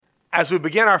As we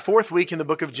begin our fourth week in the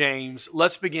book of James,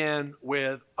 let's begin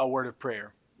with a word of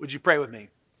prayer. Would you pray with me?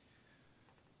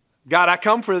 God, I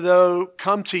come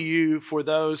to you for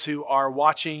those who are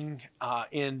watching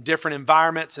in different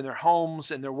environments, in their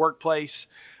homes, in their workplace.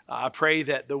 I pray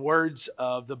that the words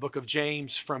of the book of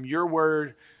James from your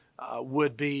word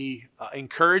would be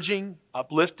encouraging,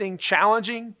 uplifting,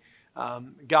 challenging,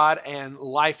 God, and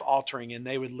life-altering, and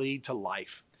they would lead to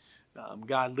life.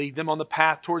 God, lead them on the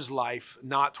path towards life,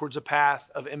 not towards a path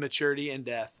of immaturity and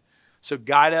death. So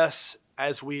guide us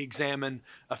as we examine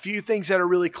a few things that are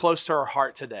really close to our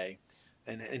heart today,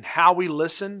 and how we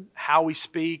listen, how we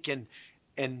speak,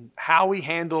 and how we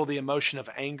handle the emotion of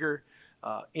anger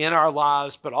in our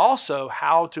lives, but also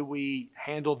how do we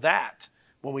handle that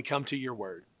when we come to your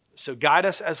word. So guide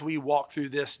us as we walk through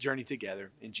this journey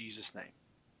together. In Jesus' name,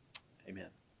 amen.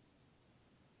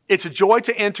 It's a joy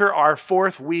to enter our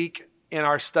fourth week in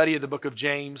our study of the book of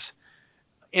James,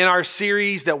 in our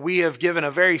series that we have given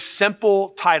a very simple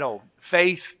title,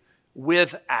 Faith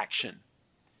with Action.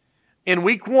 In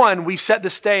week one, we set the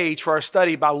stage for our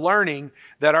study by learning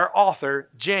that our author,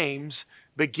 James,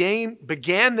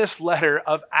 began this letter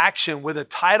of action with a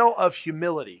title of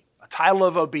humility, a title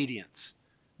of obedience.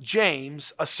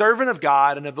 James, a servant of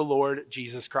God and of the Lord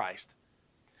Jesus Christ.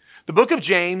 The book of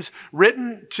James,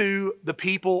 written to the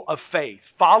people of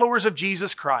faith, followers of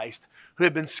Jesus Christ, who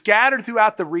had been scattered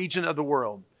throughout the region of the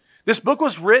world. This book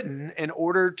was written in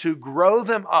order to grow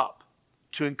them up,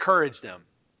 to encourage them,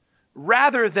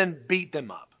 rather than beat them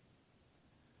up.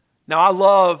 Now, I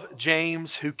love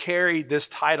James, who carried this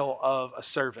title of a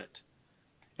servant.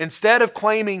 Instead of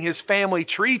claiming his family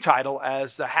tree title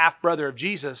as the half-brother of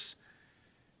Jesus,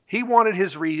 he wanted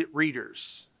his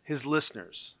readers, his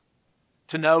listeners,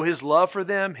 to know his love for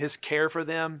them, his care for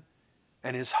them,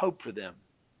 and his hope for them.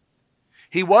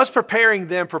 He was preparing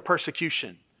them for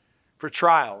persecution, for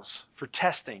trials, for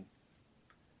testing.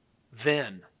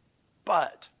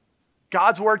 But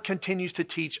God's word continues to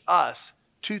teach us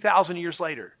 2,000 years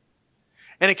later.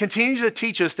 And it continues to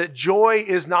teach us that joy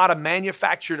is not a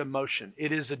manufactured emotion.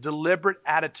 It is a deliberate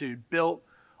attitude built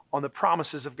on the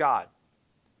promises of God.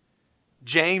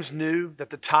 James knew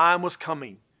that the time was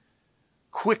coming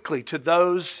quickly to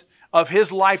those of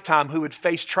his lifetime who would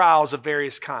face trials of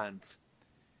various kinds.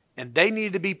 And they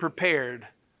needed to be prepared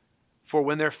for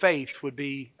when their faith would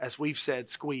be, as we've said,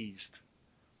 squeezed.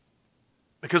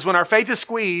 Because when our faith is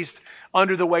squeezed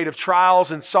under the weight of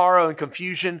trials and sorrow and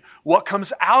confusion, what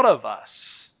comes out of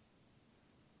us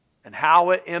and how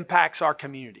it impacts our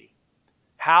community,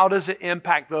 how does it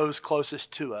impact those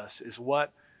closest to us, is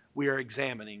what we are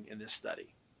examining in this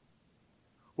study.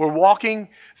 We're walking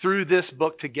through this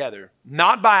book together,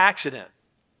 not by accident,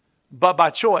 but by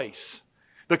choice.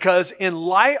 Because in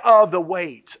light of the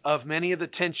weight of many of the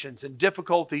tensions and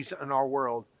difficulties in our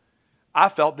world, I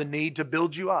felt the need to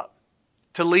build you up,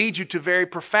 to lead you to very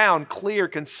profound, clear,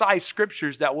 concise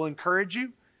scriptures that will encourage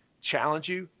you, challenge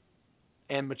you,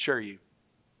 and mature you.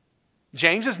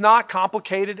 James is not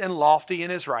complicated and lofty in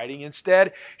his writing.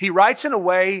 Instead, he writes in a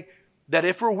way that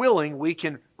if we're willing, we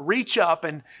can reach up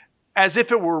and, as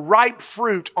if it were ripe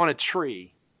fruit on a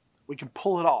tree, we can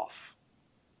pull it off.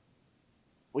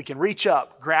 We can reach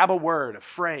up, grab a word, a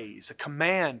phrase, a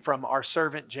command from our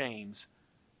servant James,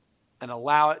 and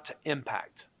allow it to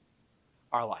impact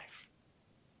our life.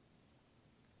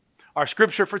 Our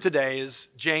scripture for today is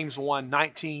James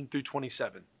 1:19 through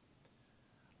 27.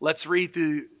 Let's read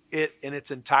through it in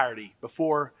its entirety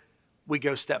before we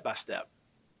go step by step.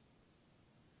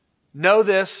 Know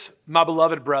this, my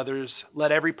beloved brothers,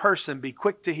 let every person be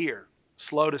quick to hear,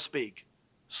 slow to speak,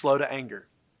 slow to anger.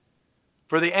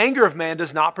 For the anger of man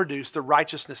does not produce the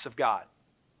righteousness of God.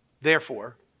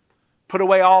 Therefore, put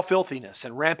away all filthiness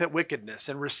and rampant wickedness,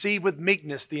 and receive with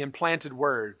meekness the implanted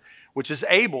word, which is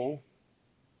able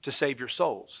to save your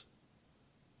souls.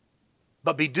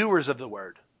 But be doers of the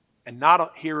word, and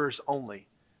not hearers only,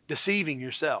 deceiving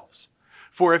yourselves.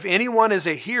 For if anyone is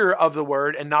a hearer of the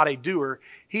word and not a doer,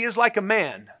 he is like a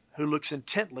man who looks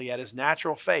intently at his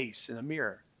natural face in a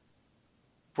mirror.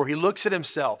 For he looks at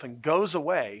himself and goes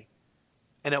away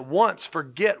and at once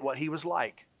forget what he was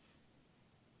like.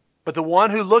 But the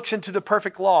one who looks into the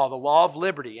perfect law, the law of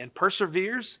liberty, and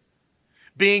perseveres,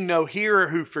 being no hearer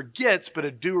who forgets, but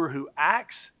a doer who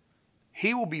acts,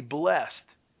 he will be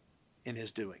blessed in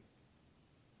his doing.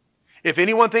 If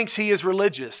anyone thinks he is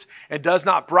religious and does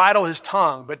not bridle his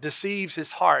tongue but deceives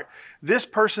his heart, this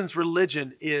person's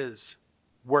religion is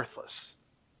worthless.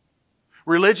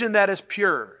 Religion that is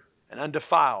pure and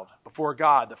undefiled before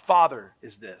God the Father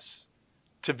is this: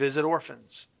 to visit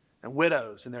orphans and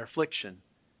widows in their affliction,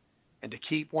 and to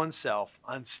keep oneself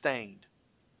unstained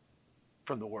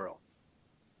from the world.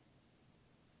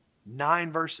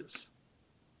 9 verses.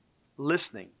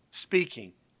 Listening,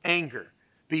 speaking, anger,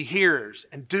 be hearers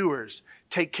and doers.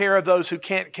 Take care of those who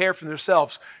can't care for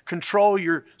themselves. Control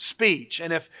your speech.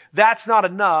 And if that's not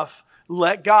enough,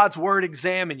 let God's word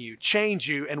examine you, change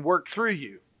you, and work through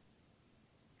you.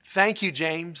 Thank you,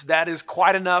 James. That is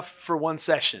quite enough for one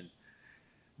session.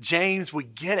 James, we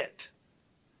get it.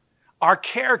 Our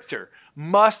character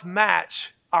must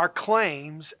match our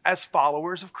claims as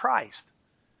followers of Christ.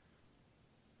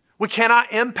 We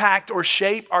cannot impact or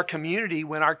shape our community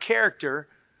when our character,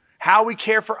 how we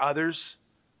care for others,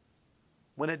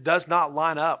 when it does not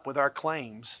line up with our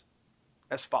claims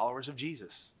as followers of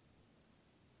Jesus.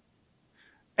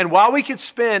 And while we could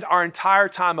spend our entire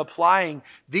time applying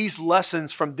these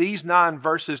lessons from these 9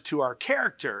 verses to our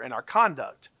character and our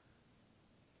conduct,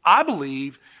 I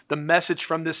believe the message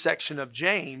from this section of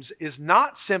James is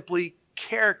not simply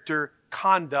character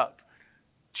conduct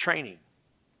training.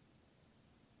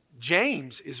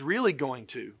 James is really going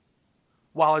to,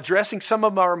 while addressing some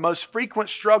of our most frequent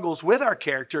struggles with our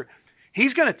character,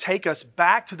 he's going to take us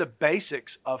back to the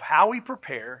basics of how we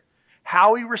prepare,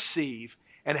 how we receive,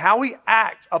 and how we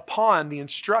act upon the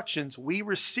instructions we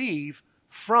receive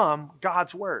from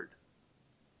God's Word.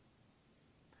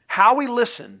 How we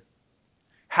listen,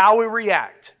 how we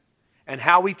react, and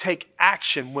how we take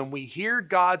action when we hear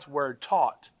God's Word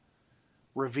taught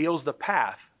reveals the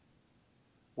path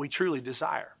we truly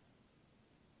desire.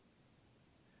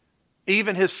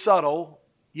 Even his subtle,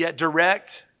 yet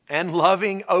direct and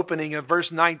loving opening of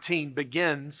verse 19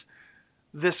 begins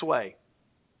this way.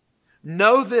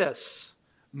 Know this,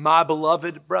 my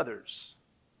beloved brothers.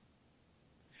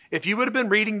 If you would have been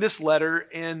reading this letter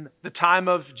in the time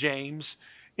of James,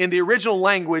 in the original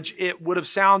language, it would have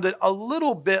sounded a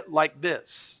little bit like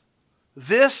this.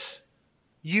 This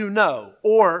you know,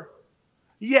 or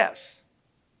yes,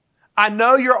 I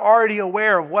know you're already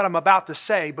aware of what I'm about to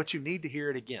say, but you need to hear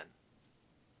it again.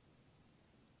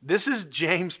 This is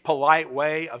James' polite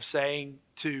way of saying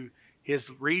to his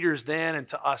readers then and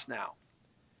to us now,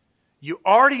 you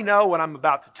already know what I'm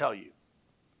about to tell you,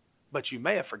 but you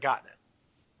may have forgotten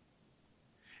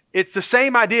it. It's the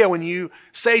same idea when you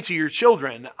say to your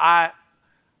children, I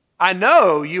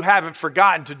know you haven't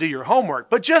forgotten to do your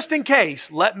homework, but just in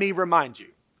case, let me remind you.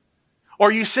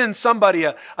 Or you send somebody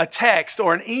a text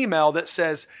or an email that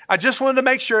says, I just wanted to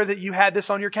make sure that you had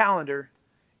this on your calendar.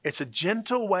 It's a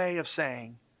gentle way of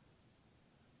saying,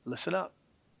 listen up.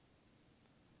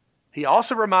 He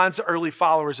also reminds the early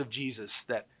followers of Jesus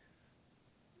that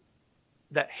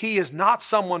he is not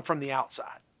someone from the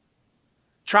outside,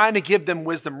 trying to give them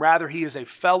wisdom. Rather, he is a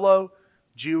fellow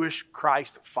Jewish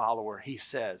Christ follower, he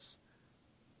says,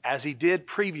 as he did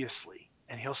previously,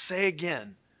 and he'll say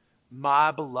again,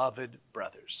 my beloved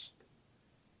brothers.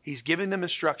 He's giving them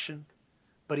instruction,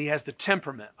 but he has the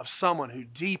temperament of someone who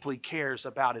deeply cares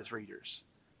about his readers.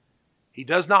 He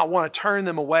does not want to turn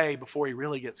them away before he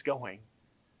really gets going.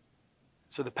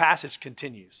 So the passage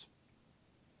continues.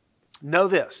 Know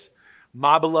this,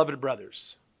 my beloved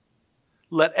brothers.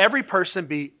 Let every person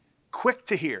be quick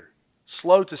to hear,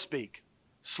 slow to speak,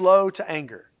 slow to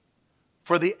anger.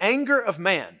 For the anger of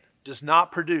man does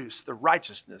not produce the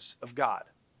righteousness of God.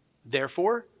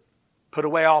 Therefore, put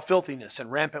away all filthiness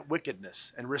and rampant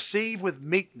wickedness, and receive with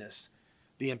meekness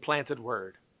the implanted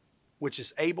word, which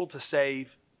is able to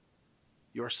save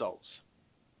your souls.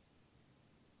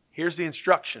 Here's the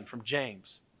instruction from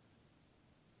James.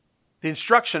 The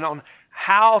instruction on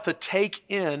how to take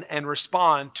in and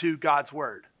respond to God's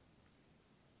word.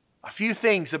 A few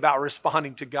things about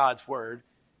responding to God's word.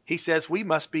 He says we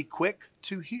must be quick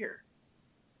to hear.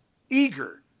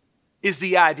 Eager is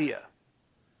the idea.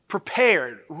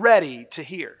 Prepared, ready to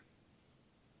hear.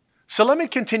 So let me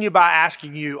continue by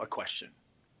asking you a question.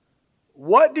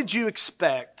 What did you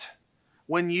expect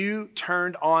when you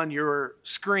turned on your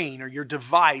screen or your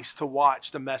device to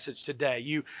watch the message today?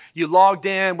 You logged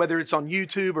in, whether it's on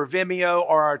YouTube or Vimeo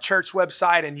or our church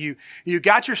website, and you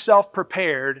got yourself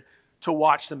prepared to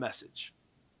watch the message.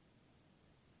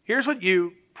 Here's what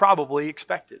you probably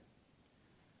expected.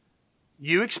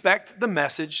 You expect the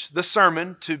message, the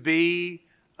sermon, to be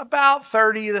about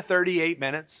 30 to 38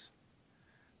 minutes.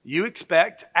 You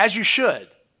expect, as you should,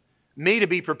 me to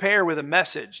be prepared with a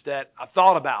message that I've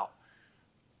thought about,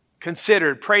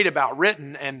 considered, prayed about,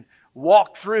 written, and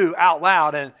walked through out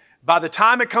loud. And by the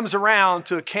time it comes around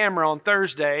to a camera on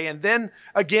Thursday, and then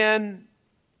again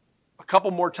a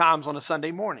couple more times on a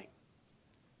Sunday morning.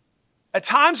 At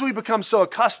times we become so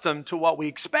accustomed to what we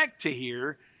expect to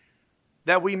hear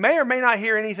that we may or may not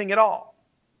hear anything at all.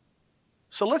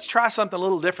 So let's try something a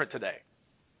little different today.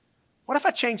 What if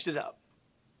I changed it up?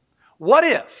 What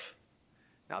if?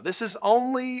 Now, this is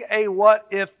only a what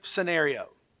if scenario.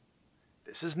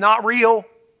 This is not real,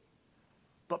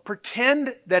 but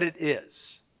pretend that it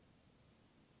is.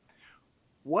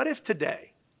 What if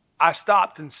today I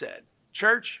stopped and said,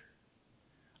 church,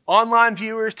 online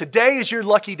viewers, today is your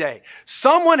lucky day.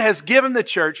 Someone has given the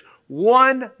church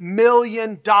 $1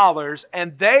 million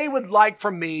and they would like for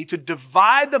me to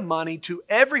divide the money to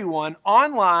everyone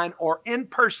online or in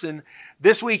person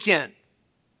this weekend.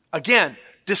 Again,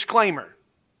 disclaimer,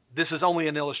 this is only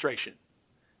an illustration.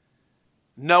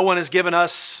 No one has given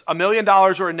us $1 million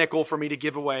or a nickel for me to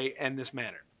give away in this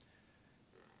manner.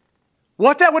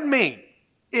 What that would mean,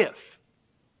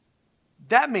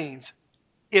 that means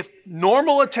if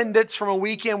normal attendance from a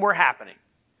weekend were happening,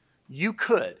 you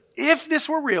could, if this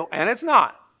were real, and it's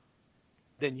not,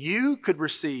 then you could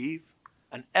receive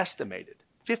an estimated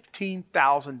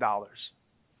 $15,000.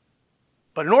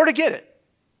 But in order to get it,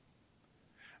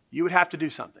 you would have to do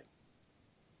something.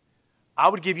 I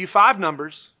would give you 5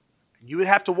 numbers. You would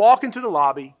have to walk into the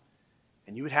lobby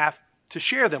and you would have to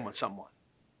share them with someone.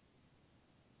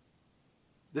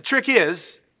 The trick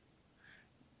is,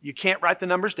 you can't write the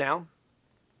numbers down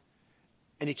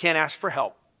and you can't ask for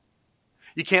help.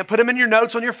 You can't put them in your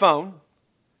notes on your phone.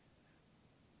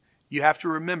 You have to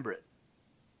remember it.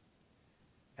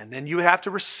 And then you would have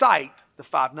to recite the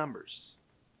 5 numbers.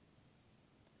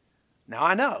 Now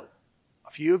I know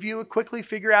a few of you would quickly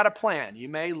figure out a plan. You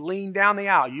may lean down the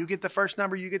aisle. You get the first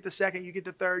number, you get the second, you get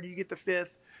the third, you get the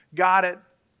fifth. Got it.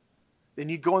 Then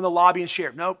you go in the lobby and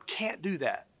share. Nope, can't do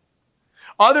that.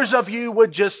 Others of you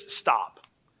would just stop.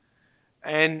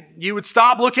 And you would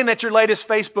stop looking at your latest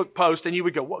Facebook post and you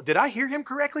would go, whoa, did I hear him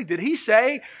correctly? Did he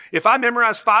say if I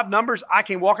memorize 5 numbers, I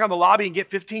can walk out the lobby and get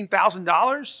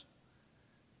 $15,000?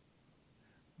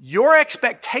 Your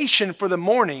expectation for the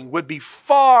morning would be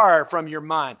far from your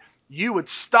mind. You would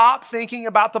stop thinking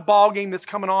about the ball game that's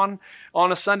coming on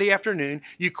a Sunday afternoon.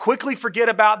 You quickly forget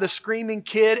about the screaming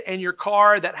kid in your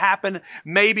car that happened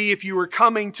maybe if you were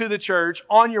coming to the church,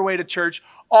 on your way to church.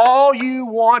 All you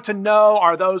want to know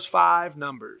are those 5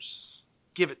 numbers.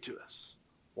 Give it to us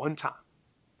one time.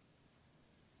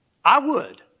 I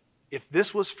would, if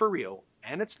this was for real,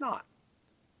 and it's not,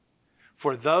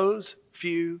 for those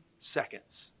few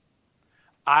seconds,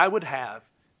 I would have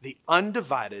the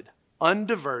undivided,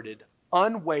 undiverted,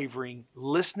 unwavering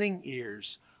listening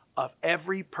ears of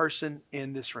every person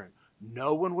in this room.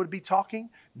 No one would be talking.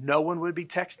 No one would be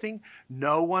texting.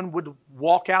 No one would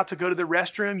walk out to go to the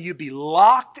restroom. You'd be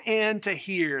locked in to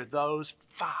hear those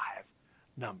 5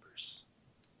 numbers.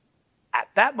 At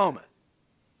that moment,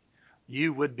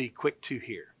 you would be quick to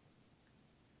hear,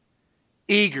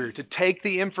 eager to take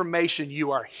the information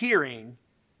you are hearing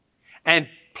and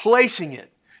placing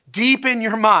it deep in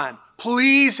your mind.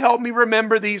 Please help me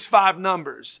remember these 5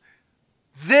 numbers.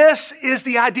 This is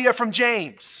the idea from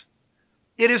James.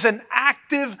 It is an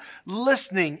active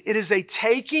listening. It is a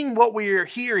taking what we are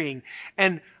hearing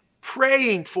and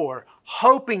praying for,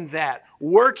 hoping that,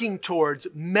 working towards,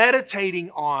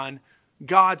 meditating on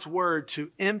God's word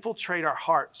to infiltrate our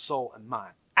heart, soul, and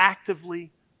mind.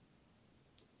 Actively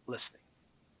listening.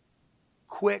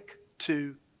 Quick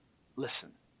to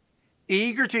listen.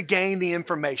 Eager to gain the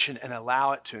information and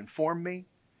allow it to inform me,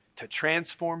 to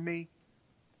transform me,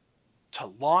 to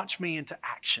launch me into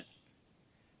action.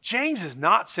 James is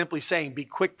not simply saying be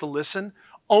quick to listen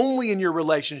only in your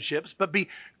relationships, but be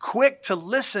quick to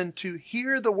listen to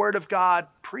hear the word of God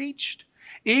preached,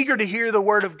 eager to hear the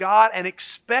word of God and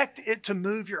expect it to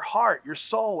move your heart, your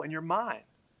soul, and your mind.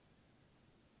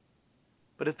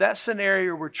 But if that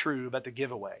scenario were true about the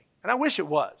giveaway, and I wish it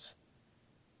was,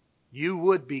 you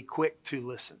would be quick to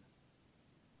listen.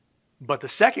 But the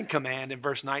second command in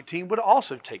verse 19 would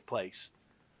also take place.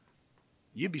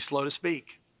 You'd be slow to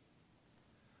speak.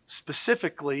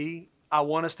 Specifically, I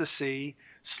want us to see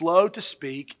slow to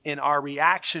speak in our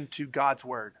reaction to God's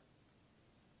word.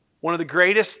 One of the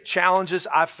greatest challenges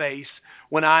I face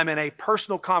when I'm in a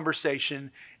personal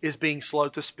conversation is being slow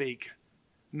to speak.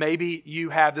 Maybe you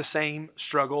have the same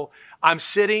struggle. I'm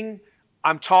sitting,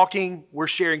 I'm talking, we're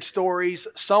sharing stories,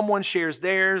 someone shares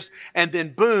theirs, and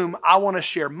then boom, I want to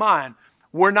share mine.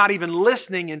 We're not even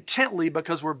listening intently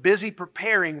because we're busy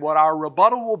preparing what our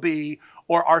rebuttal will be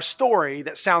or our story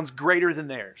that sounds greater than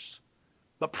theirs.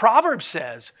 But Proverbs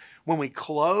says, when we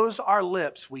close our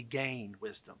lips, we gain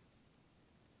wisdom.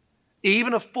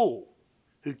 Even a fool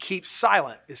who keeps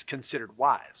silent is considered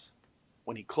wise.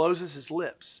 When he closes his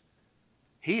lips,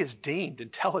 he is deemed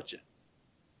intelligent.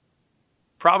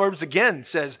 Proverbs again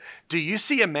says, do you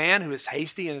see a man who is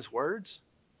hasty in his words?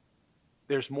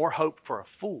 There's more hope for a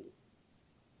fool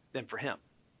than for him.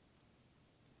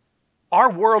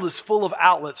 Our world is full of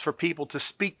outlets for people to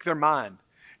speak their mind,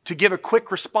 to give a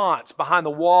quick response behind the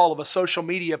wall of a social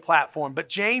media platform. But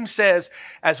James says,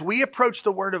 as we approach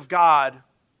the Word of God,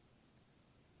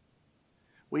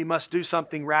 we must do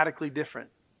something radically different.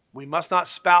 We must not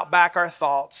spout back our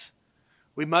thoughts.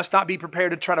 We must not be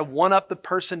prepared to try to one-up the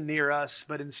person near us,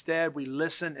 but instead we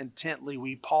listen intently.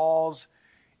 We pause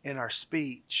in our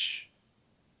speech,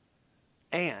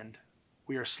 and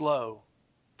we are slow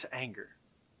to anger.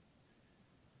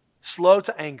 Slow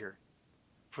to anger,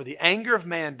 for the anger of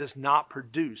man does not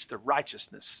produce the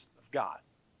righteousness of God.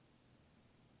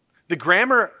 The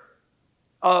grammar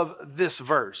of this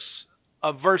verse,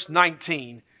 of verse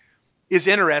 19, is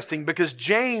interesting because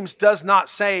James does not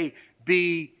say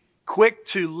be quick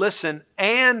to listen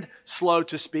and slow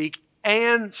to speak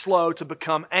and slow to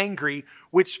become angry,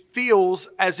 which feels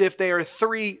as if they are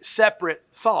three separate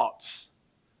thoughts.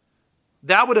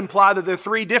 That would imply that they're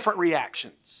three different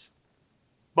reactions.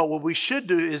 But what we should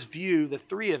do is view the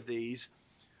three of these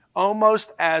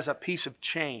almost as a piece of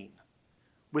chain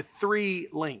with three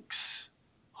links,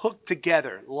 hooked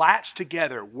together, latched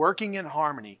together, working in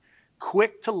harmony,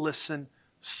 quick to listen,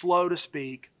 slow to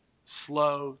speak,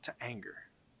 slow to anger.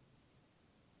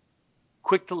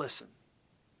 Quick to listen.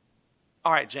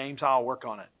 All right, James, I'll work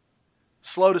on it.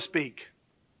 Slow to speak.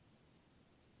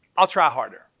 I'll try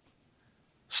harder.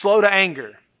 Slow to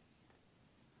anger.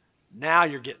 Now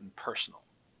you're getting personal.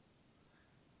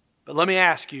 But let me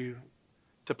ask you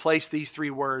to place these three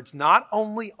words not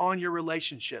only on your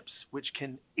relationships, which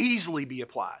can easily be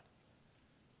applied.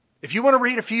 If you want to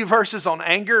read a few verses on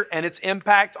anger and its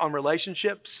impact on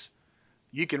relationships,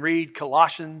 you can read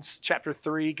Colossians chapter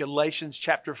 3, Galatians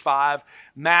chapter 5,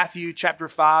 Matthew chapter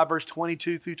 5, verse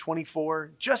 22 through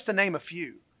 24, just to name a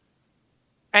few.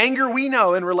 Anger, we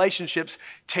know, in relationships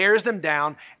tears them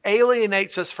down,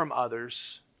 alienates us from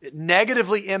others. It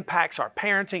negatively impacts our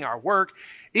parenting, our work,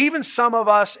 even some of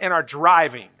us in our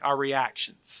driving, our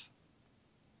reactions.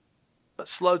 But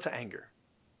slow to anger.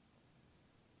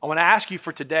 I want to ask you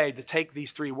for today to take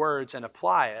these three words and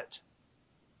apply it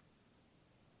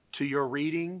to your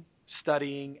reading,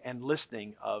 studying, and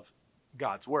listening of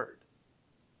God's Word.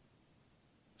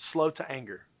 Slow to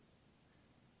anger.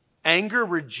 Anger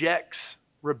rejects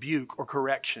rebuke or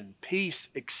correction. Peace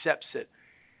accepts it.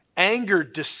 Anger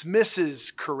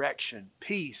dismisses correction.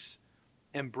 Peace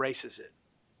embraces it.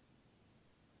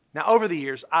 Now, over the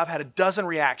years, I've had a dozen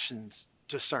reactions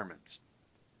to sermons.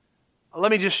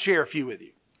 Let me just share a few with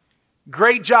you.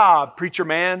 Great job, preacher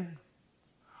man.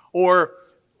 Or,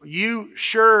 you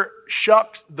sure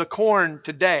shucked the corn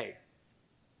today.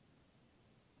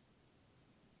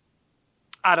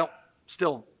 I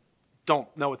still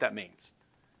don't know what that means.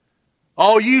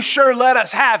 Oh, you sure let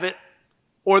us have it.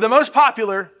 Or the most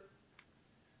popular,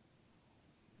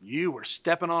 you were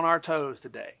stepping on our toes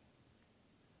today.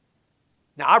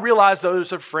 Now, I realize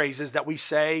those are phrases that we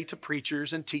say to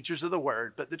preachers and teachers of the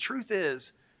Word, but the truth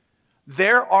is,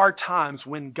 there are times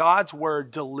when God's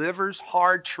Word delivers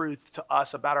hard truths to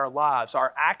us about our lives,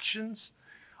 our actions,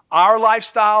 our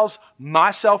lifestyles,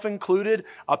 myself included,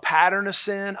 a pattern of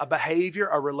sin, a behavior,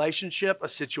 a relationship, a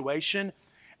situation.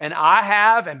 And I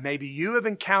have, and maybe you have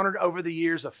encountered over the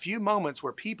years, a few moments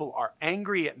where people are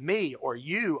angry at me or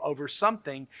you over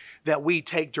something that we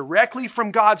take directly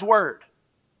from God's Word.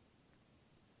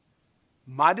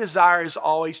 My desire is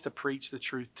always to preach the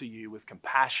truth to you with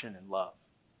compassion and love.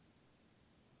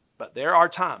 But there are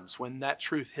times when that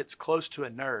truth hits close to a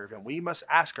nerve and we must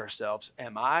ask ourselves,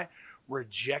 am I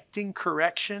rejecting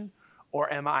correction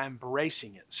or am I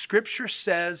embracing it? Scripture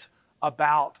says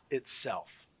about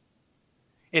itself.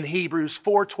 In Hebrews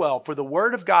 4:12, for the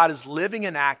word of God is living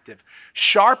and active,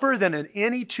 sharper than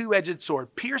any two-edged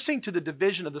sword, piercing to the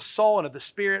division of the soul and of the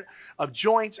spirit, of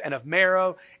joints and of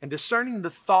marrow, and discerning the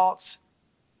thoughts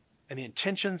and the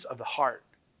intentions of the heart.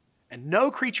 And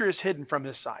no creature is hidden from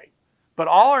his sight, but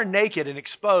all are naked and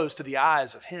exposed to the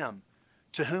eyes of him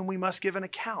to whom we must give an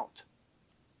account.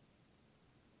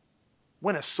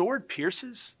 When a sword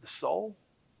pierces the soul,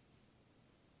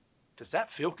 does that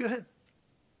feel good?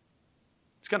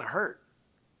 It's going to hurt.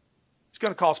 It's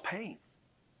going to cause pain.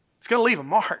 It's going to leave a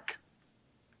mark.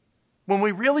 When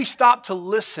we really stop to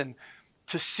listen,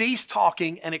 to cease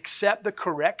talking and accept the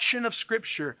correction of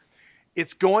Scripture,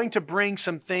 it's going to bring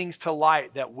some things to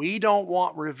light that we don't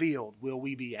want revealed. Will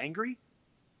we be angry?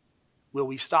 Will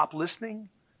we stop listening?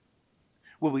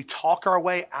 Will we talk our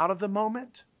way out of the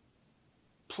moment?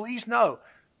 Please know,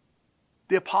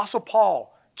 the Apostle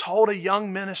Paul told a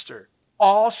young minister,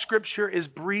 all Scripture is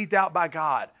breathed out by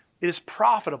God. It is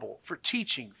profitable for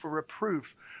teaching, for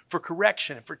reproof, for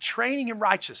correction, and for training in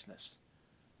righteousness,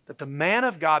 that the man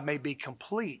of God may be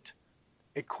complete,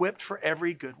 equipped for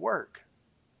every good work.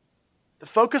 The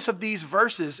focus of these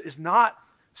verses is not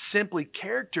simply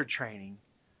character training,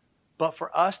 but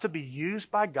for us to be used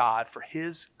by God for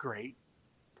His great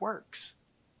works.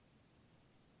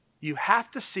 You have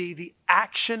to see the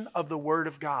action of the Word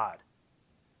of God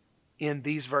in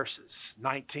these verses,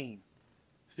 19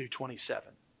 through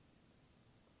 27.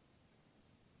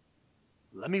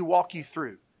 Let me walk you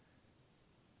through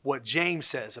what James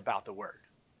says about the Word.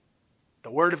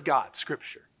 The Word of God,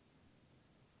 Scripture.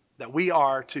 That we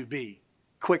are to be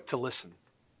quick to listen.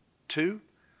 2,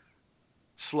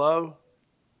 slow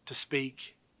to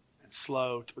speak, and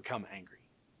slow to become angry.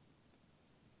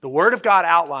 The Word of God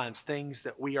outlines things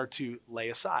that we are to lay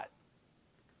aside.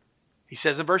 He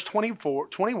says in verse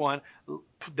 21,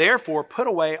 therefore put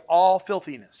away all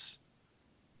filthiness.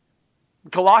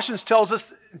 Colossians tells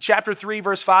us in chapter 3,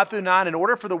 verse 5 through 9, in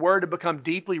order for the Word to become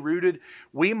deeply rooted,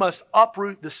 we must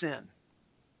uproot the sin.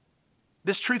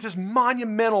 This truth is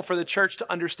monumental for the church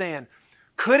to understand.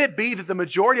 Could it be that the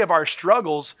majority of our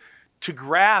struggles to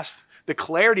grasp the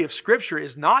clarity of Scripture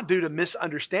is not due to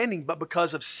misunderstanding, but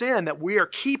because of sin that we are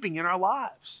keeping in our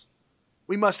lives?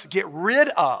 We must get rid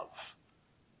of.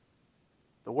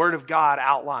 The Word of God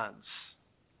outlines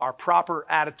our proper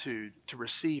attitude to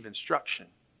receive instruction.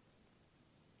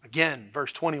 Again,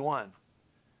 verse 21,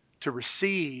 to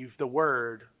receive the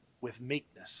Word with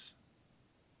meekness.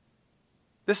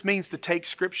 This means to take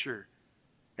Scripture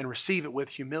and receive it with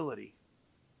humility.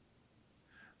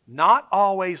 Not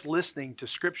always listening to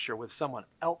Scripture with someone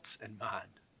else in mind.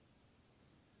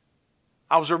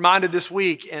 I was reminded this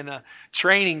week in a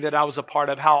training that I was a part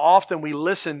of how often we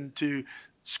listen to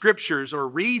Scriptures or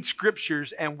read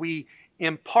Scriptures and we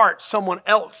impart someone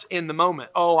else in the moment.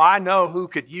 Oh, I know who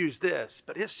could use this.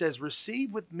 But it says,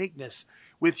 receive with meekness,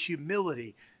 with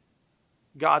humility,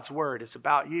 God's Word. It's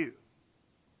about you.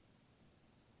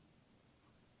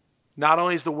 Not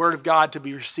only is the Word of God to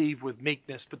be received with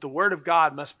meekness, but the Word of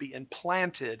God must be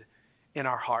implanted in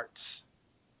our hearts.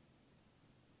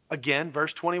 Again,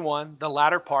 verse 21, the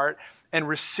latter part, and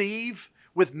receive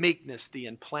with meekness the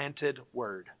implanted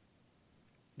Word.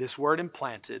 This word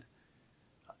implanted,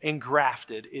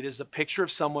 engrafted, it is a picture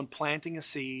of someone planting a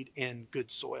seed in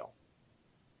good soil.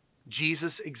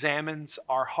 Jesus examines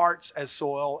our hearts as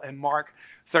soil in Mark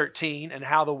 13 and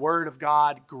how the Word of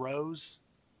God grows.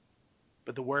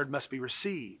 But the Word must be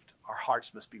received. Our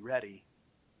hearts must be ready.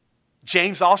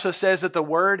 James also says that the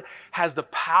Word has the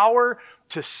power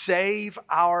to save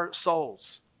our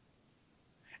souls.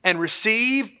 And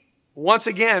receive, once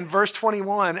again, verse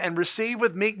 21, and receive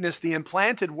with meekness the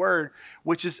implanted Word,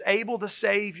 which is able to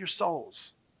save your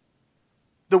souls.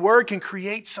 The Word can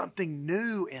create something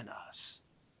new in us.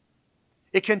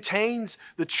 It contains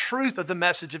the truth of the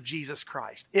message of Jesus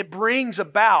Christ. It brings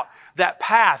about that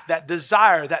path, that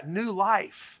desire, that new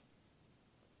life.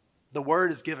 The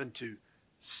Word is given to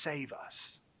save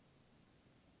us.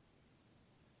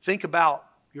 Think about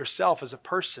yourself as a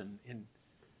person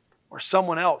or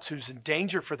someone else who's in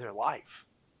danger for their life.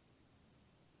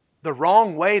 The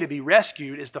wrong way to be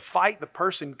rescued is to fight the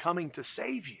person coming to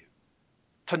save you.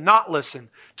 To not listen,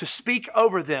 to speak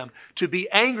over them, to be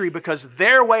angry because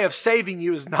their way of saving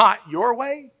you is not your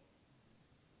way.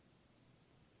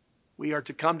 We are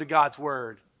to come to God's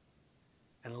Word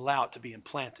and allow it to be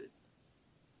implanted.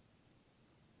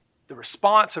 The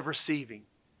response of receiving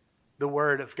the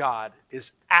Word of God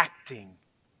is acting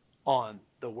on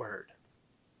the Word.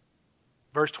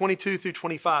 Verse 22 through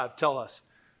 25 tell us,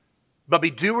 but be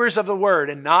doers of the Word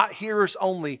and not hearers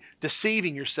only,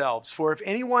 deceiving yourselves. For if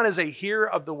anyone is a hearer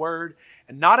of the Word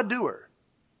and not a doer,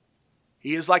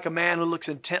 he is like a man who looks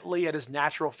intently at his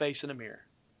natural face in a mirror.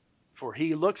 For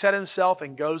he looks at himself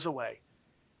and goes away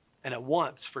and at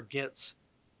once forgets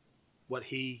what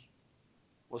he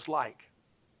was like.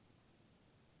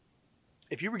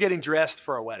 If you were getting dressed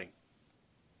for a wedding,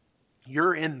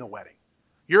 you're in the wedding.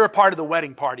 You're a part of the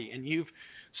wedding party and you've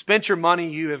spent your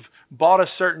money, you have bought a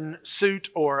certain suit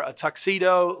or a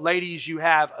tuxedo. Ladies, you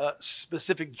have a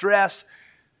specific dress.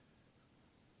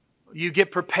 You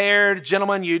get prepared.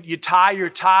 Gentlemen, you tie your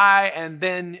tie and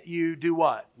then you do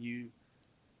what? You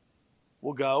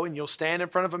will go and you'll stand in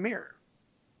front of a mirror.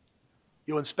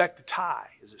 You'll inspect the tie.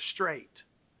 Is it straight?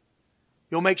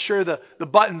 You'll make sure the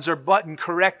buttons are buttoned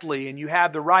correctly and you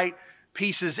have the right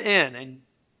pieces in and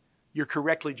you're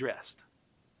correctly dressed.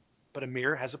 But a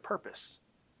mirror has a purpose.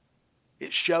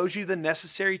 It shows you the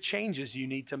necessary changes you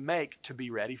need to make to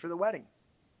be ready for the wedding.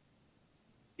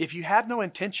 If you have no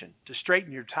intention to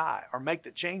straighten your tie or make the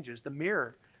changes, the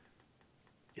mirror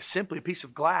is simply a piece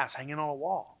of glass hanging on a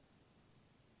wall.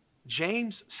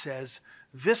 James says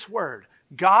this Word,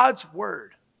 God's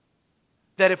Word,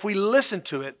 that if we listen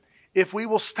to it, if we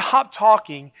will stop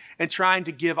talking and trying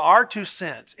to give our 2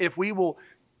 cents, if we will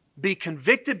be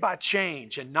convicted by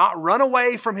change and not run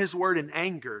away from His Word in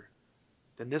anger,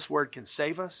 then this Word can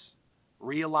save us,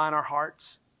 realign our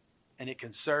hearts, and it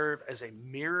can serve as a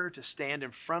mirror to stand in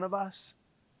front of us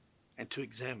and to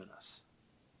examine us.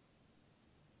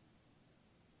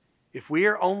 If we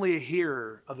are only a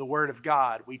hearer of the Word of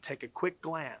God, we take a quick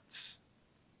glance,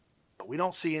 but we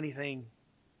don't see anything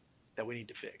that we need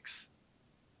to fix.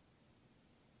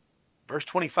 Verse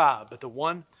 25, but the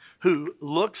one who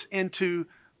looks into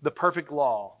the perfect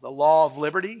law, the law of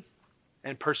liberty,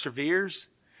 and perseveres,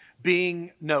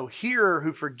 being no hearer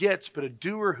who forgets, but a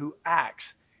doer who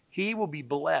acts, he will be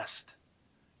blessed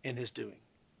in his doing.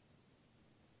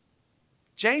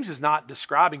 James is not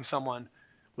describing someone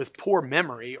with poor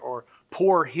memory or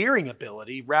poor hearing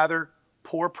ability, rather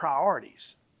poor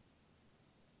priorities.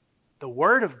 The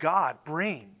Word of God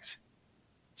brings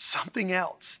something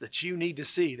else that you need to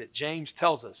see that James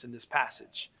tells us in this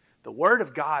passage. The Word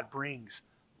of God brings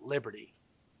liberty.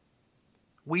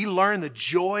 We learn the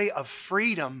joy of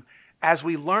freedom as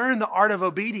we learn the art of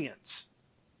obedience.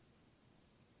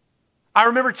 I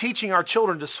remember teaching our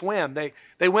children to swim.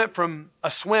 They went from a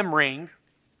swim ring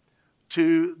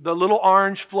to the little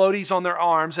orange floaties on their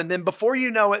arms, and then before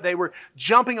you know it, they were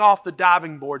jumping off the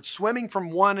diving board, swimming from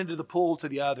one end of the pool to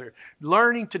the other,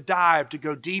 learning to dive to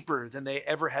go deeper than they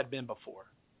ever had been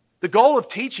before. The goal of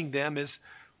teaching them is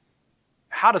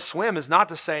how to swim is not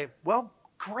to say, well,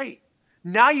 great,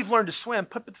 now you've learned to swim,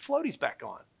 put the floaties back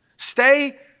on.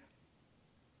 Stay,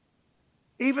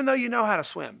 even though you know how to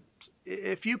swim,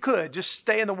 if you could, just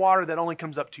stay in the water that only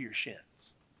comes up to your shins.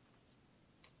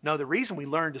 No, the reason we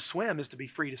learn to swim is to be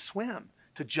free to swim,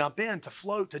 to jump in, to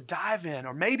float, to dive in,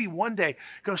 or maybe one day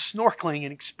go snorkeling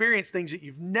and experience things that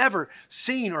you've never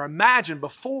seen or imagined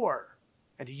before,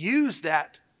 and to use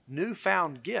that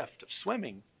newfound gift of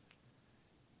swimming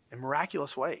in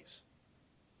miraculous ways.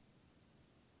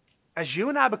 As you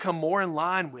and I become more in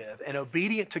line with and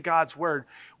obedient to God's Word,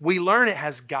 we learn it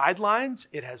has guidelines,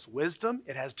 it has wisdom,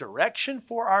 it has direction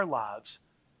for our lives,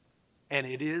 and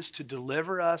it is to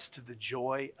deliver us to the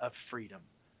joy of freedom,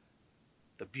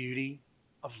 the beauty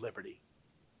of liberty.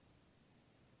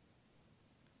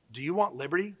 Do you want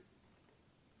liberty?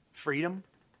 Freedom?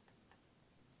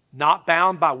 Not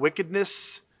bound by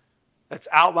wickedness that's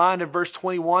outlined in verse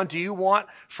 21? Do you want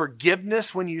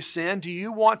forgiveness when you sin? Do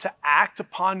you want to act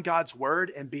upon God's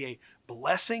Word and be a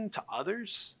blessing to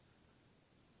others?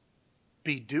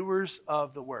 Be doers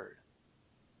of the Word,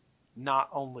 not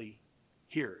only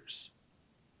hearers.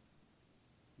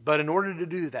 But in order to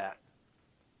do that,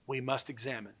 we must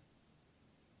examine.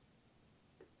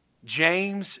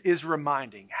 James is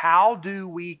reminding, how do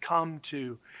we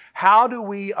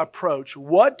approach,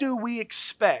 what do we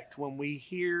expect when we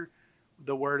hear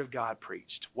the Word of God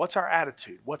preached? What's our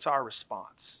attitude? What's our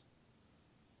response?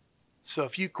 So a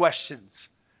few questions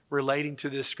relating to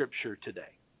this scripture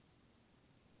today.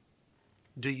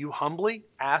 Do you humbly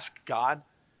ask God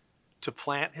to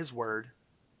plant His Word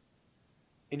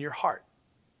in your heart?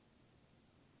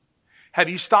 Have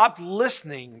you stopped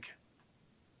listening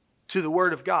to the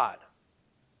Word of God?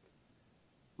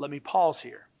 Let me pause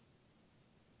here.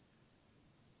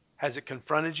 Has it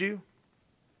confronted you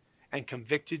and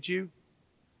convicted you,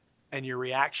 and your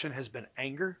reaction has been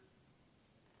anger?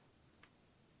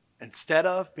 Instead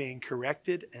of being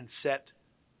corrected and set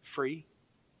free?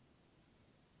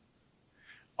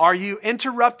 Are you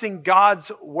interrupting God's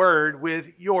Word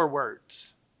with your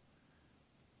words?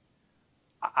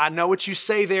 I know what you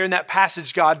say there in that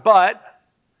passage, God, but,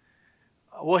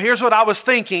 well, here's what I was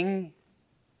thinking.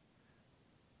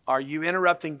 Are you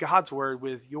interrupting God's Word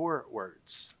with your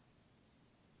words?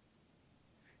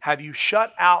 Have you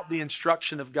shut out the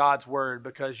instruction of God's Word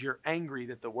because you're angry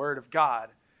that the Word of God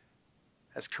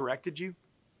has corrected you?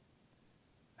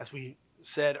 As we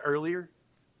said earlier,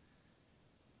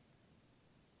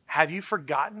 have you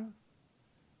forgotten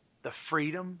the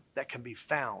freedom that can be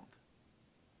found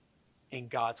in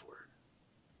God's Word?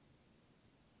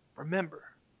 Remember,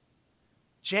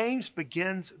 James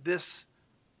begins this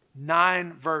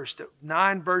 9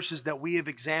 verses that we have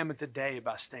examined today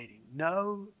by stating,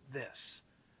 know this,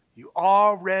 you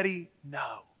already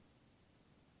know,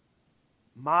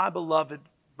 my beloved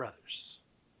brothers,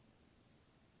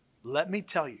 let me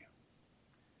tell you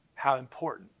how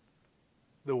important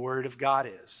the Word of God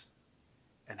is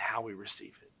and how we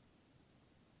receive it.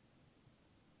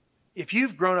 If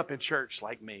you've grown up in church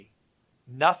like me,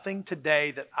 nothing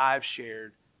today that I've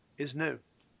shared is new.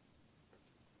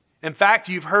 In fact,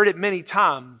 you've heard it many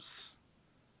times,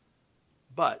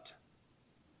 but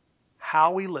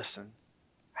how we listen,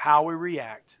 how we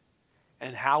react,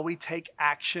 and how we take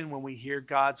action when we hear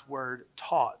God's word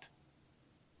taught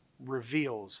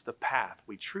reveals the path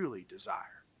we truly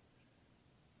desire.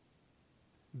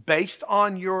 Based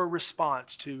on your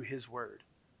response to His word,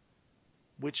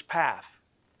 which path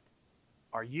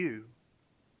are you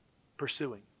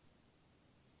pursuing?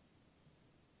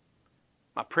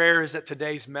 My prayer is that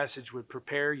today's message would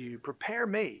prepare you, prepare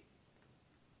me,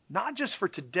 not just for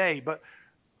today, but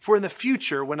for in the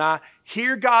future, when I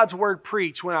hear God's word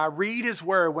preached, when I read His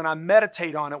word, when I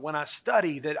meditate on it, when I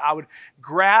study, that I would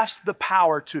grasp the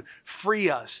power to free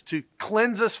us, to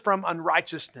cleanse us from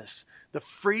unrighteousness, the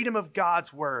freedom of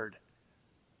God's word,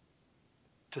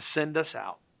 to send us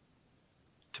out,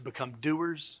 to become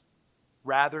doers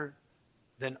rather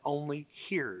than only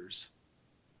hearers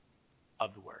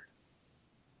of the word.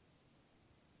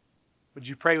 Would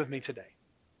you pray with me today?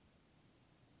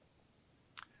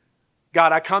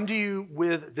 God, I come to you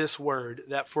with this word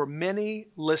that for many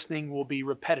listening will be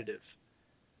repetitive.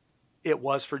 It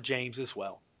was for James as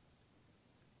well.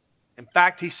 In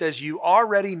fact, he says, you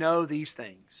already know these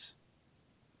things,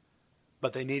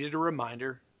 but they needed a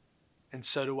reminder, and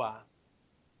so do I.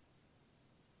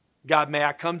 God, may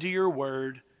I come to your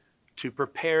word to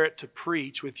prepare it to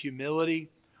preach with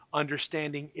humility,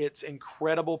 understanding its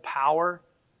incredible power.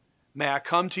 May I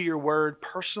come to your word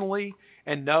personally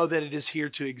and know that it is here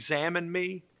to examine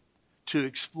me, to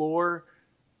explore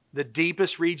the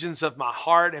deepest regions of my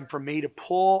heart, and for me to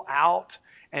pull out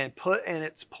and put in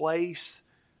its place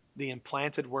the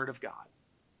implanted word of God.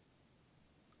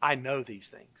 I know these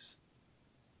things.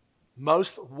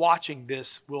 Most watching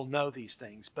this will know these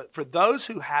things. But for those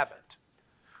who haven't,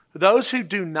 for those who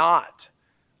do not,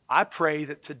 I pray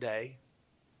that today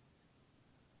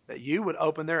that you would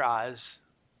open their eyes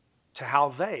to how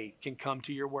they can come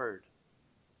to your word.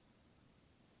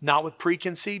 Not with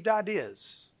preconceived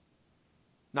ideas,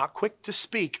 not quick to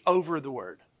speak over the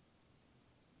word,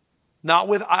 not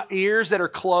with ears that are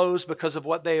closed because of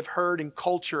what they have heard in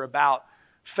culture about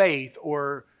faith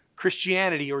or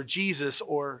Christianity or Jesus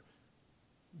or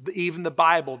even the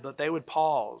Bible, but they would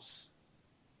pause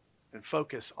and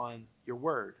focus on your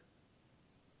word.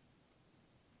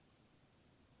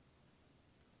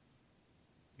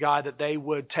 God, that they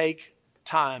would take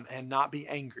time and not be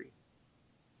angry,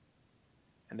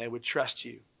 and they would trust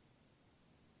you.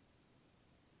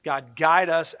 God, guide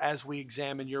us as we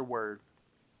examine your word,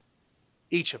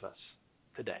 each of us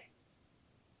today.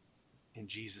 In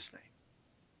Jesus' name,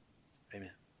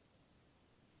 amen.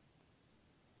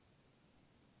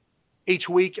 Each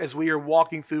week as we are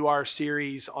walking through our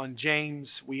series on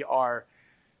James, we are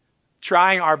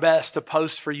trying our best to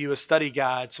post for you a study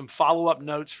guide, some follow-up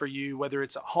notes for you, whether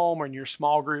it's at home or in your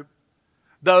small group.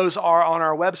 Those are on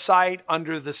our website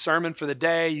under the sermon for the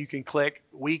day. You can click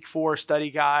Week 4 Study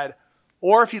Guide.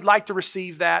 Or if you'd like to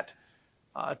receive that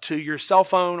to your cell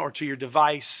phone or to your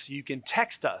device, you can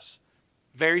text us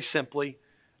very simply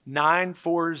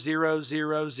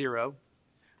 94000.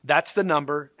 That's the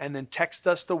number. And then text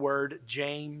us the word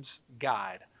James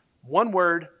Guide. One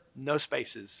word, no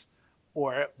spaces,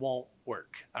 or it won't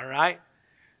work. All right?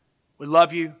 We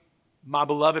love you, my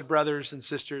beloved brothers and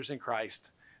sisters in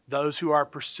Christ, those who are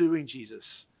pursuing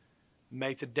Jesus.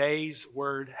 May today's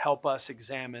word help us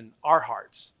examine our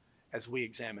hearts as we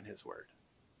examine his word.